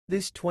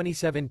This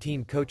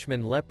 2017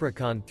 Coachmen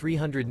Leprechaun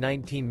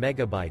 319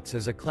 megabytes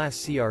is a Class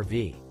C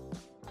RV.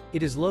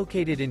 It is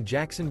located in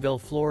Jacksonville,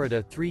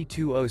 Florida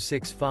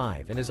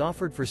 32065 and is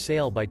offered for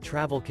sale by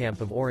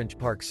Travelcamp of Orange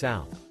Park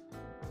South.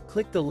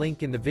 Click the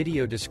link in the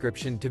video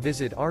description to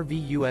visit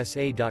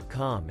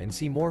RVUSA.com and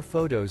see more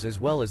photos as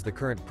well as the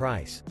current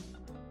price.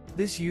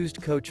 This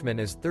used Coachman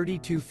is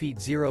 32 feet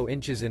 0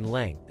 inches in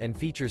length and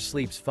features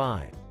sleeps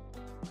 5.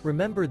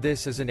 Remember,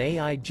 this is an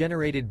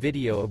AI-generated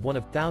video of one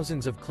of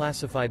thousands of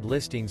classified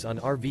listings on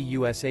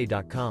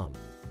RVUSA.com.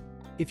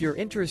 If you're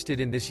interested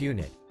in this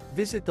unit,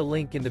 visit the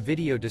link in the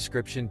video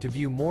description to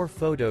view more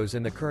photos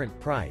and the current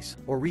price,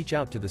 or reach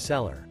out to the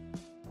seller.